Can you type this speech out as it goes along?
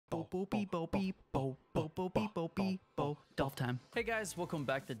Dolph time. Hey guys, welcome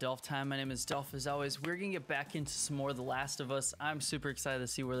back to Dolph time. My name is Dolph. As always, we're gonna get back into some more of The Last of Us. I'm super excited to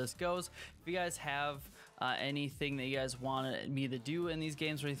see where this goes. If you guys have anything that you guys want me to do in these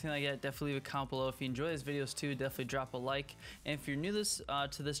games or anything like that, definitely leave a comment below. If you enjoy these videos too, definitely drop a like. And if you're new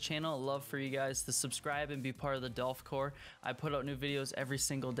to this channel, I'd love for you guys to subscribe and be part of the Dolph Corps. I put out new videos every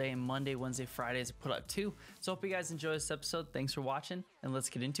single day, Monday, Wednesday, Fridays. I put out 2. So hope you guys enjoy this episode. Thanks for watching, and let's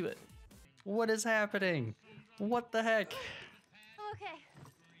get into it. What is happening? What the heck? I'm okay.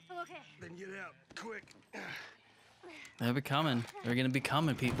 I'm okay. Then get out, quick. They'll be coming. They're gonna be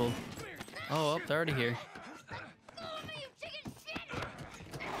coming, people. Oh, they're already here.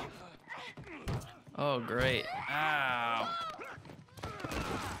 Oh, great. Ow.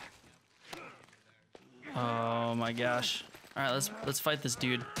 Oh my gosh. All right, let's fight this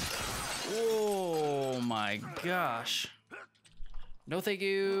dude. Oh my gosh. No, thank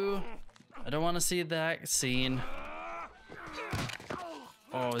you. I don't want to see that scene.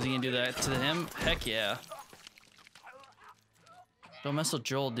 Oh, is he gonna do that to him? Heck yeah. Don't mess with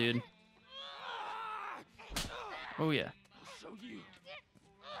Joel, dude. Oh yeah.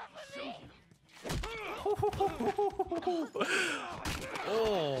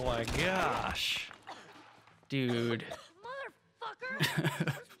 Oh my gosh. Dude. Motherfucker!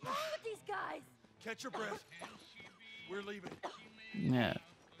 What's wrong with these guys? Catch your breath. We're leaving. Yeah.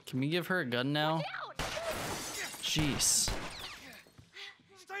 Can we give her a gun now? Jeez.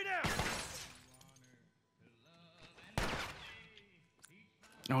 Stay down.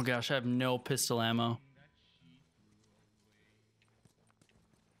 Oh gosh, I have no pistol ammo.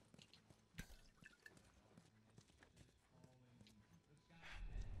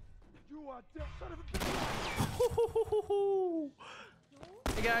 You are dead, son of a bitch.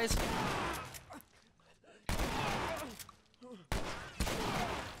 Hey guys.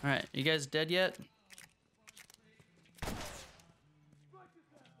 Alright, you guys dead yet?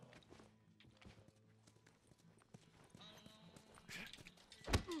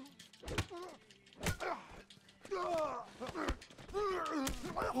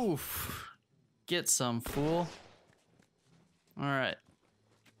 Oof. Get some, fool. Alright.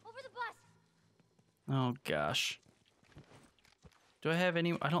 Over the bus. Oh gosh. Do I have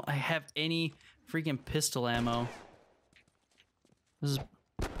any? I have any freaking pistol ammo. This is.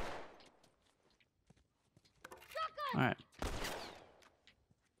 Alright.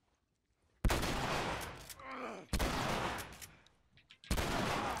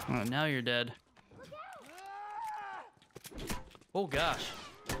 Oh, now you're dead. Oh gosh.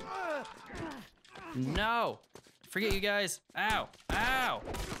 No! Forget you guys. Ow! Ow!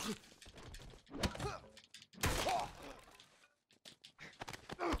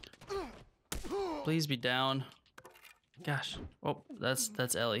 Please be down. Gosh. Oh,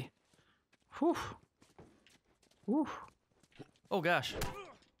 that's Ellie. Whew. Whew. Oh gosh.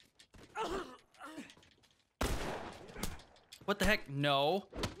 What the heck? No.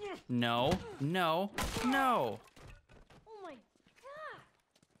 No. No. No. Oh my god.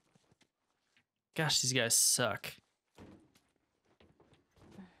 Gosh, these guys suck.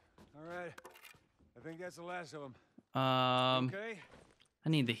 All right. I think that's the last of them. Okay. I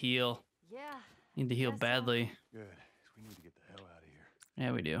need to heal. Yeah. Need to heal badly. Good. 'Cause we need to get the hell out of here.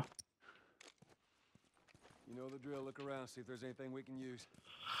 Yeah, we do. You know the drill. Look around, see if there's anything we can use.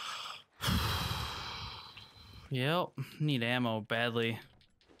 Yep. Need ammo badly.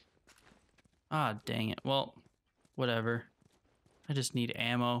 Ah, dang it. Well, whatever. I just need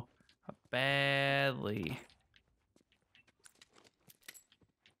ammo badly.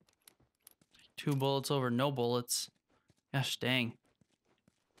 2 bullets over no bullets. Gosh dang.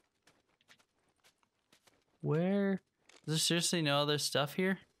 Where? Is there seriously no other stuff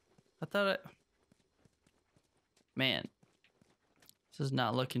here? I thought it... Man. This is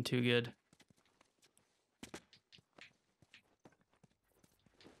not looking too good.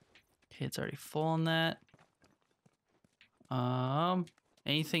 Okay, it's already full on that.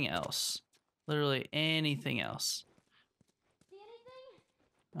 Anything else? Literally anything else? See anything?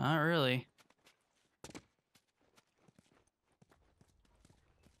 Not really.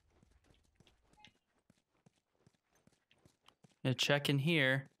 Gonna check in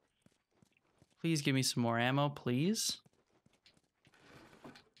here. Please give me some more ammo, please.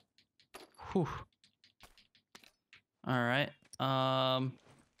 Whew. All right.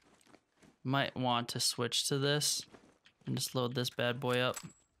 Might want to switch to this and just load this bad boy up.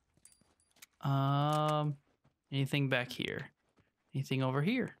 Anything back here? Anything over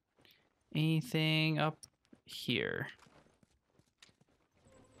here? Anything up here?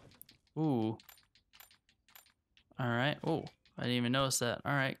 Ooh. All right. Oh, I didn't even notice that.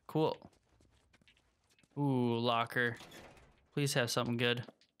 All right, cool. Ooh, locker. Please have something good.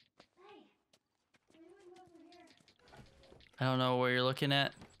 I don't know where you're looking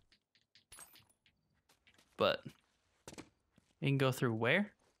at, but you can go through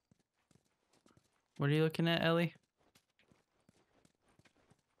where? What are you looking at, Ellie?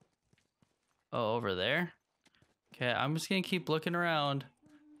 Oh, over there? Okay, I'm just gonna keep looking around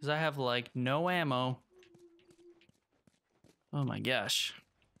because I have like no ammo. Oh my gosh.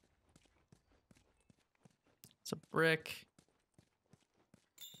 It's a brick.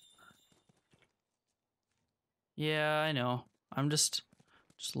 Yeah, I know. I'm just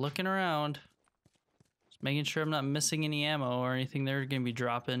looking around. Just making sure I'm not missing any ammo or anything they're gonna be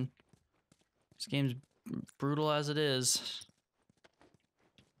dropping. This game's brutal as it is.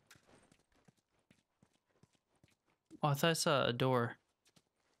 Oh, I thought I saw a door.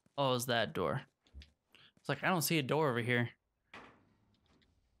 Oh, it was that door. It's like, I don't see a door over here.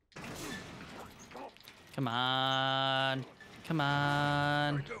 Come on. Come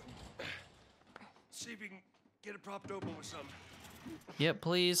on. See if you can get it propped open with something. Yep,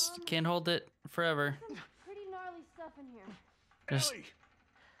 please. Can't hold it forever. Some pretty gnarly stuff in here. Ellie!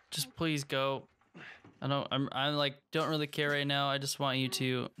 Just please go. I'm like, don't really care right now. I just want you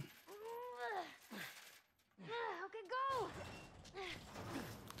to. Okay, go.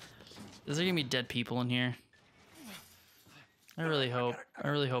 Is there gonna be dead people in here? I really hope. I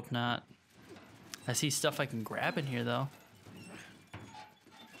really hope not. I see stuff I can grab in here though.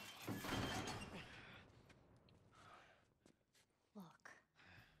 Look.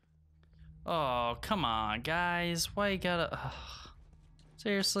 Oh, come on, guys. Why you gotta... ugh.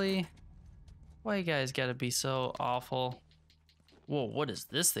 Seriously? Why you guys gotta be so awful? Whoa, what is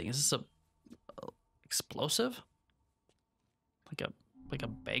this thing? Is this a explosive? Like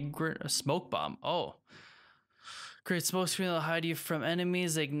a smoke bomb. Oh. Create smoke screen that'll hide you from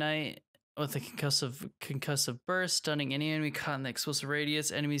enemies. They ignite with a concussive burst, stunning any enemy caught in the explosive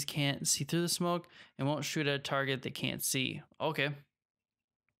radius. Enemies can't see through the smoke and won't shoot at a target they can't see. Okay.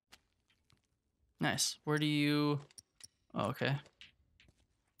 Nice. Where do you... Oh, okay.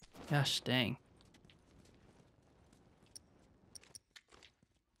 Gosh, dang.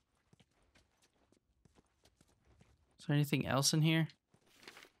 Is there anything else in here?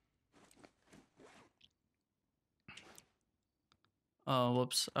 Oh,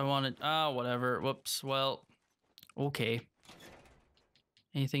 whoops. I wanted... Oh, whatever. Whoops. Well, okay.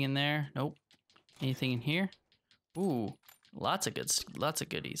 Anything in there? Nope. Anything in here? Ooh, lots of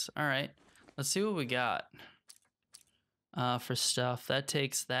goodies. All right. Let's see what we got for stuff. That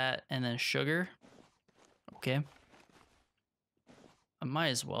takes that and then sugar. Okay. I might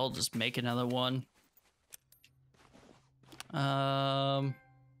as well just make another one.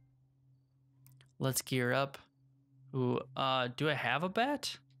 Let's gear up. Ooh, do I have a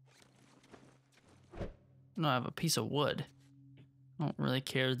bat? No, I have a piece of wood. I don't really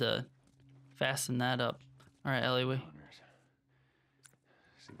care to fasten that up. All right, Ellie,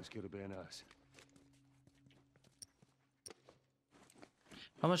 See, this could have been us.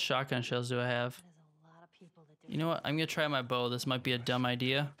 how much shotgun shells do I have? There's a lot of people that do. You know what? I'm gonna try my bow. This might be a dumb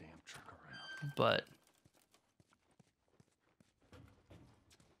idea, Damn truck around. but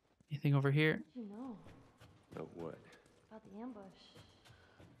anything over here? You know Know what? about the ambush.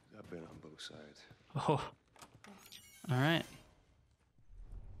 I've been on both sides. Oh, all right.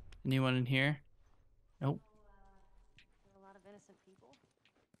 Anyone in here? Nope. There are a lot of innocent people.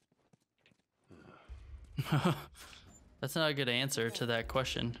 That's not a good answer to that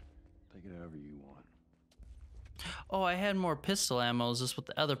question. Take it however you want. Oh, I had more pistol ammo. Is this with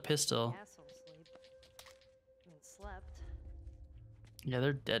the other pistol? Asshole sleep. I mean, slept. Yeah,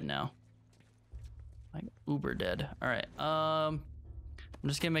 they're dead now. Like uber dead. All right. I'm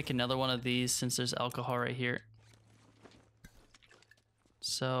just gonna make another one of these since there's alcohol right here.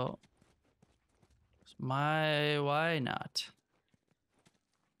 So, why not?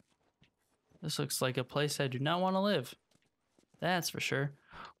 This looks like a place I do not want to live. That's for sure.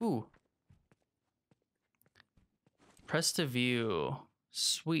 Ooh. Press to view.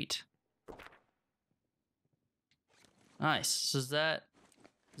 Sweet. Nice. So is that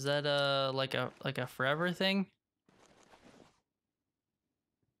like a forever thing?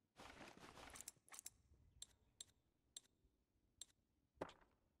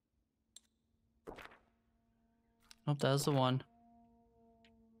 Nope, that was the one.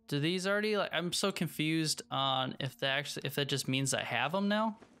 Do these already, like, I'm so confused on if that just means I have them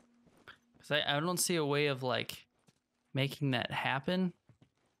now. Because I don't see a way of like making that happen.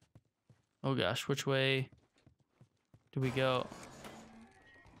 Oh gosh, which way do we go?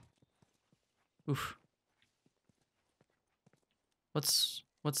 Oof. What's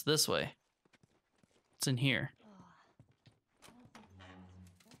this way? What's in here?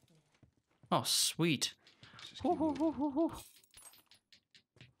 Oh, sweet. All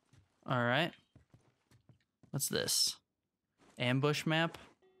right. What's this? Ambush map?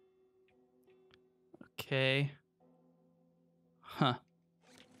 Okay. Huh.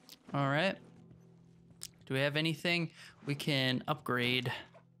 All right. Do we have anything we can upgrade?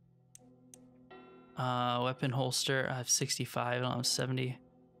 Weapon holster. I have 65. I don't have 70.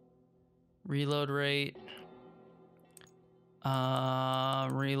 Reload rate.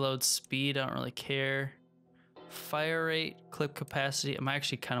 Reload speed. I don't really care. Fire rate. Clip capacity. I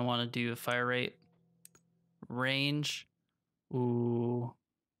actually kind of want to do a fire rate. Range. Ooh.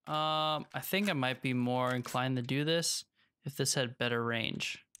 I think I might be more inclined to do this if this had better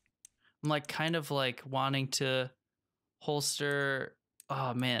range. I'm like kind of like wanting to holster.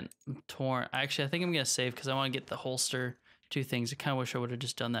 Oh man, I'm torn. Actually, I think I'm gonna save because I want to get the holster 2 things. I kind of wish I would have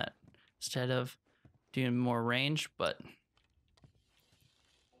just done that instead of doing more range, but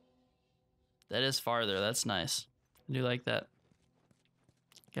that is farther. That's nice. I do like that.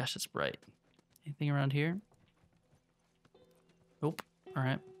 Gosh, it's bright. Anything around here? Nope. All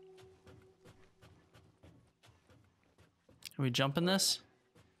right. Are we jumping this?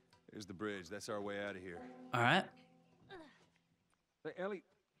 Here's the bridge. That's our way out of here. All right. Hey, Ellie,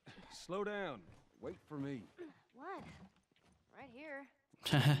 slow down. Wait for me. What? Right here.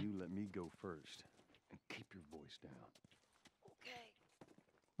 You let me go first. And keep your voice down. Okay.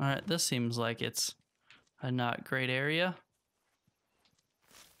 All right. This seems like it's a not great area.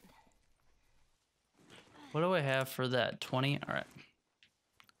 What do I have for that? 20? All right.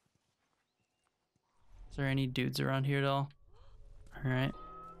 Is there any dudes around here at all? All right.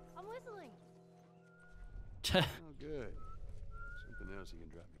 I'm whistling. Oh, good. Something else you can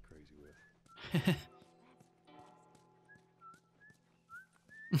drive me crazy with.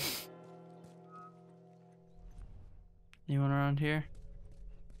 Anyone around here?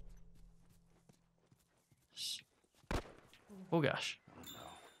 Oh gosh. Oh, no.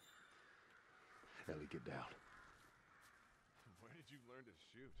 Ellie, get down. Where did you learn to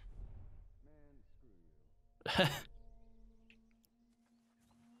shoot? Man, screw you.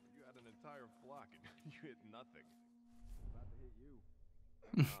 You had an entire flock and you hit nothing. About to hit you.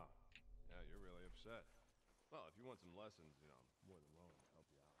 Wow. Yeah, you're really upset. Well, if you want some lessons, you know, I'm more than willing to help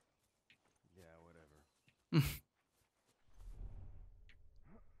you out. Yeah, whatever.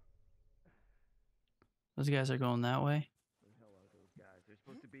 Those guys are going that way. Where the hell are those guys? They're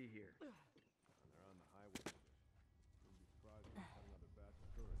supposed to be here. They're on the highway. Wouldn't be surprised if we had another batch of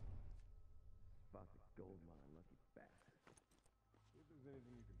tourists. About the gold mine, lucky bastard. See if there's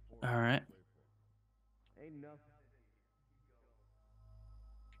anything you can form. All right. Ain't nothing.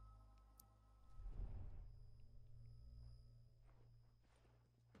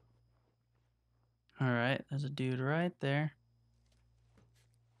 All right. There's a dude right there.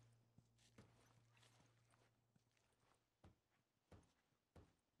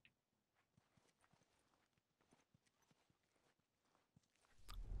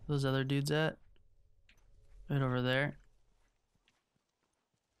 Those other dudes at? Right over there.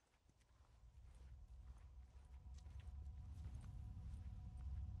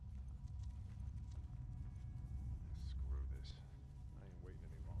 Screw this. I ain't waiting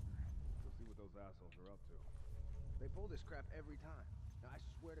any longer. Let's see what those assholes are up to. They pull this crap every time. Now, I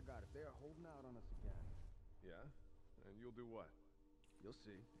swear to God, if they are holding out on us again, Yeah? And you'll do what? you'll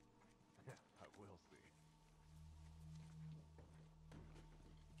see. Yeah, I will see.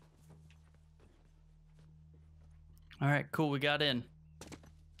 All right, cool. We got in.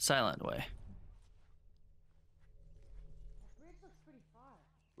 Silent way. The bridge looks pretty far.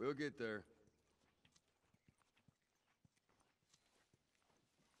 We'll get there.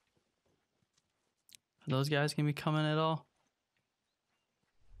 Are those guys gonna be coming at all?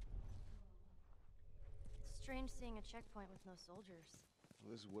 It's strange seeing a checkpoint with no soldiers.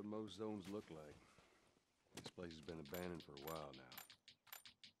 Well, this is what most zones look like. This place has been abandoned for a while now.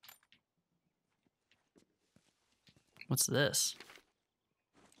 What's this?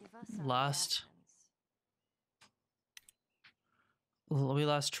 Give us some Lost. reactions. We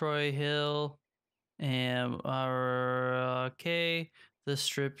lost Troy Hill, and okay. This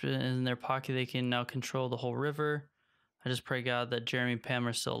strip in their pocket. They can now control the whole river. I just pray God that Jeremy and Pam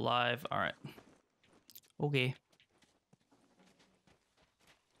are still alive. All right. Okay.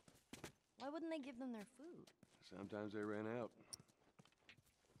 Why wouldn't they give them their food? Sometimes they ran out.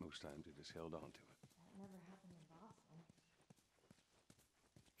 Most times they just held on to it. That never happened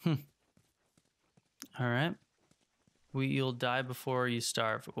in Boston. All right. You'll die before you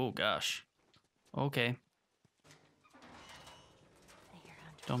starve. Oh gosh. Okay.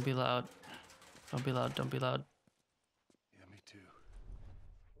 Don't be loud. Don't be loud. Don't be loud. Yeah, me too.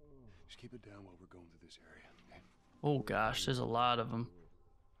 Just keep it down while we're going through this area, okay? Oh gosh, there's a lot of them.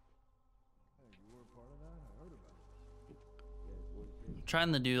 I'm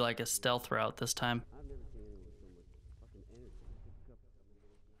trying to do like a stealth route this time.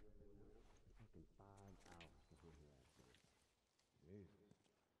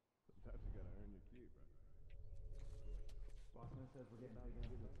 Sometimes you gotta earn your keep,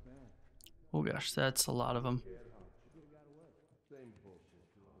 right? Oh gosh, that's a lot of them. Same bullshit.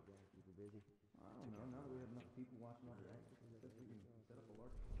 I don't know. Now that we have enough people watching all the actors, we can set up a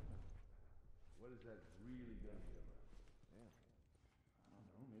large plan. What is that really gonna give us? Yeah. I don't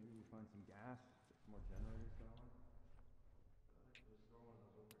know. Maybe we find some gas, get some more generators going.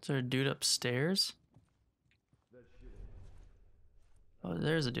 Is there a dude upstairs? Oh,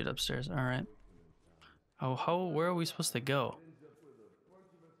 there's a dude upstairs. All right. Oh, where are we supposed to go?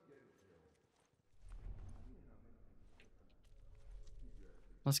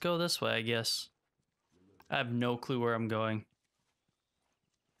 Let's go this way, I guess. I have no clue where I'm going.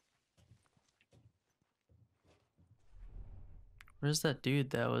 Where's that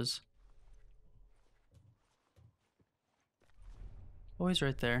dude that was? Oh, he's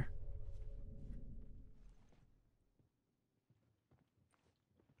right there.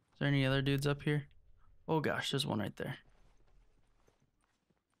 Is there any other dudes up here? Oh gosh, there's one right there.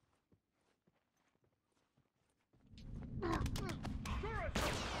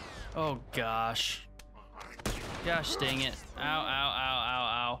 Oh gosh. Gosh dang it. Ow, ow, ow, ow,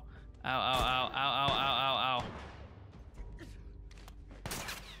 ow. Ow, ow, ow, ow, ow, ow, ow, ow.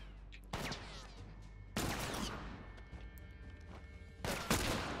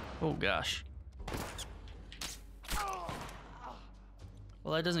 Oh gosh.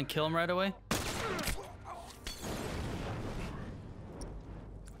 Well, that doesn't kill him right away.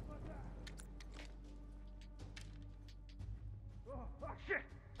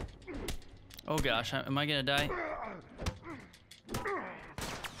 Oh gosh, am I gonna die?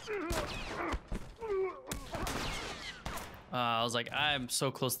 I was like, I'm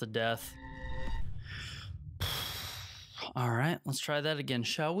so close to death. All right, let's try that again,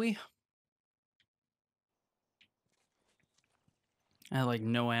 shall we? I have like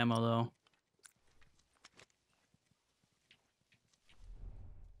no ammo though.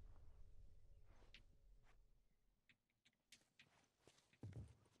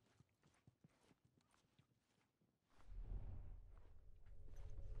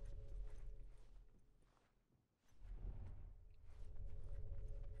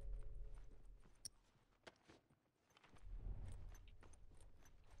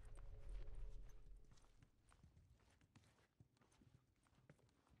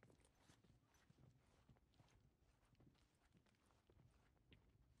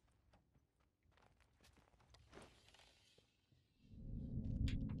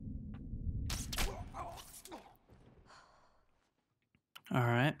 All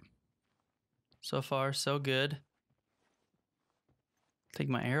right. So far, so good. Take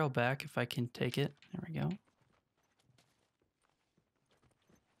my arrow back if I can take it. There we go.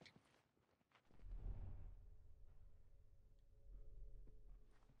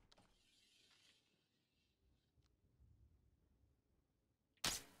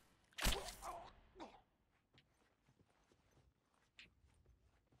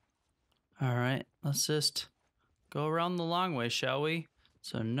 All right, let's just go around the long way, shall we?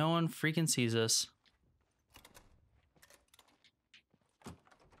 So no one freaking sees us.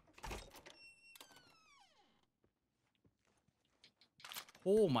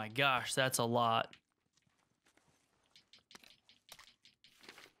 Oh my gosh, that's a lot.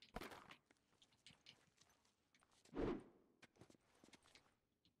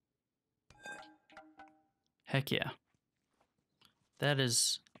 Heck yeah. That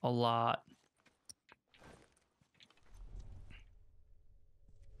is a lot.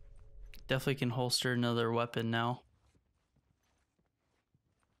 Definitely can holster another weapon now.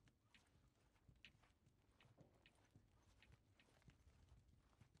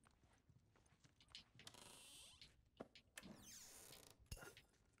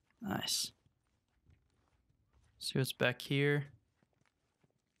 Nice. See what's back here.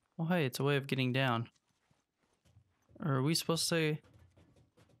 Oh, hey, it's a way of getting down. Or are we supposed to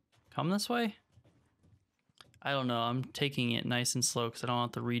come this way? I don't know. I'm taking it nice and slow because I don't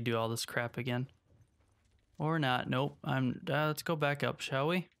have to redo all this crap again. Or not. Nope. Let's go back up, shall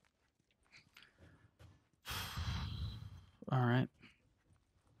we? All right.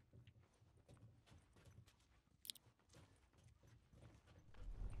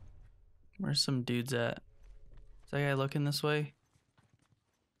 Where's some dudes at? Is that guy looking this way?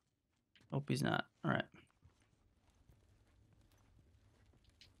 Hope he's not. All right.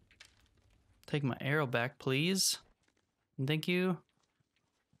 Take my arrow back, please. Thank you.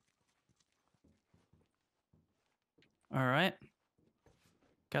 All right.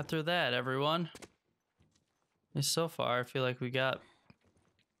 Got through that, everyone. At least so far, I feel like we got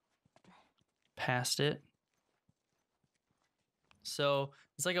past it. So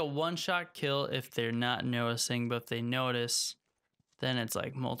it's like a one-shot kill if they're not noticing, but if they notice, then it's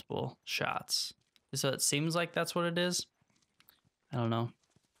like multiple shots. So it seems like that's what it is. I don't know.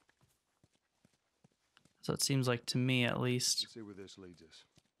 So it seems like to me, at least. Let's see where this leads us.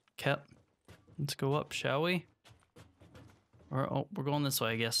 Okay. Let's go up, shall we? Or, oh, we're going this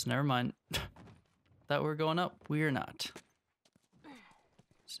way, I guess. Never mind. Thought we were going up. We are not.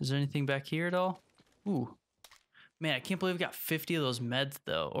 Is there anything back here at all? Ooh. Man, I can't believe we got 50 of those meds,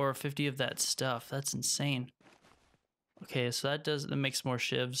 though. Or 50 of that stuff. That's insane. Okay, so that makes more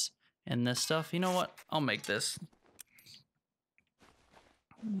shivs. And this stuff, you know what? I'll make this.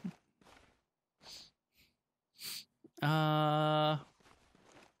 Well,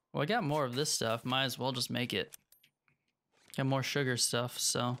 I got more of this stuff. Might as well just make it. Got more sugar stuff,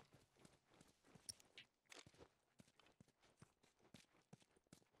 so.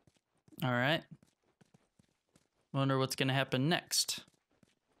 All right. Wonder what's gonna happen next.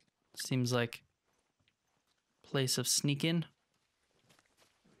 Seems like place of sneaking.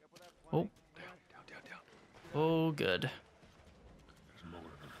 Oh. Down. Oh, good.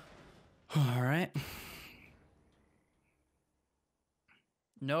 All right.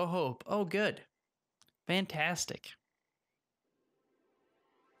 No hope. Oh, good. Fantastic.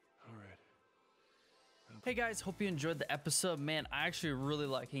 All right. Hey guys, hope you enjoyed the episode. Man, I actually really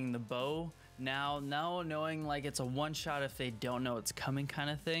liking the bow. Now knowing like it's a one shot if they don't know it's coming kind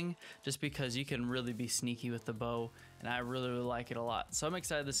of thing, just because you can really be sneaky with the bow, and I really like it a lot. So I'm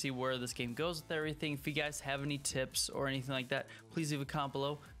excited to see where this game goes with everything. If you guys have any tips or anything like that, please leave a comment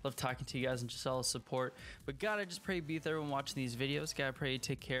below. Love talking to you guys and just all the support. But God, I just pray you be with everyone watching these videos. God, I pray you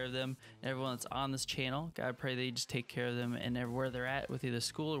take care of them and everyone that's on this channel. God, I pray that you just take care of them and everywhere they're at with either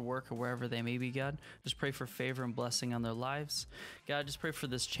school or work or wherever they may be, God. Just pray for favor and blessing on their lives. God, I just pray for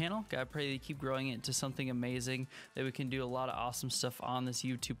this channel. God, I pray that you keep growing it into something amazing, that we can do a lot of awesome stuff on this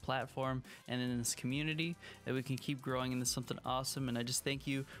YouTube platform and in this community, that we can keep growing into something awesome. And I just thank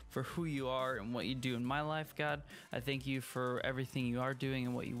you for who you are and what you do in my life, God. I thank you for everything you are doing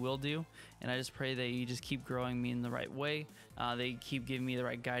and what you will do. And I just pray that you just keep growing me in the right way, that you keep giving me the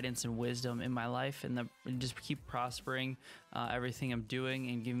right guidance and wisdom in my life, and just keep prospering everything I'm doing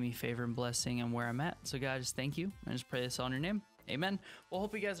and giving me favor and blessing and where I'm at. So God, I just thank you. I just pray this all in your name. Amen. Well,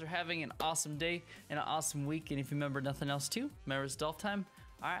 hope you guys are having an awesome day and an awesome week. And if you remember nothing else too, remember it's Dolph time.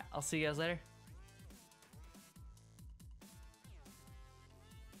 All right, I'll see you guys later.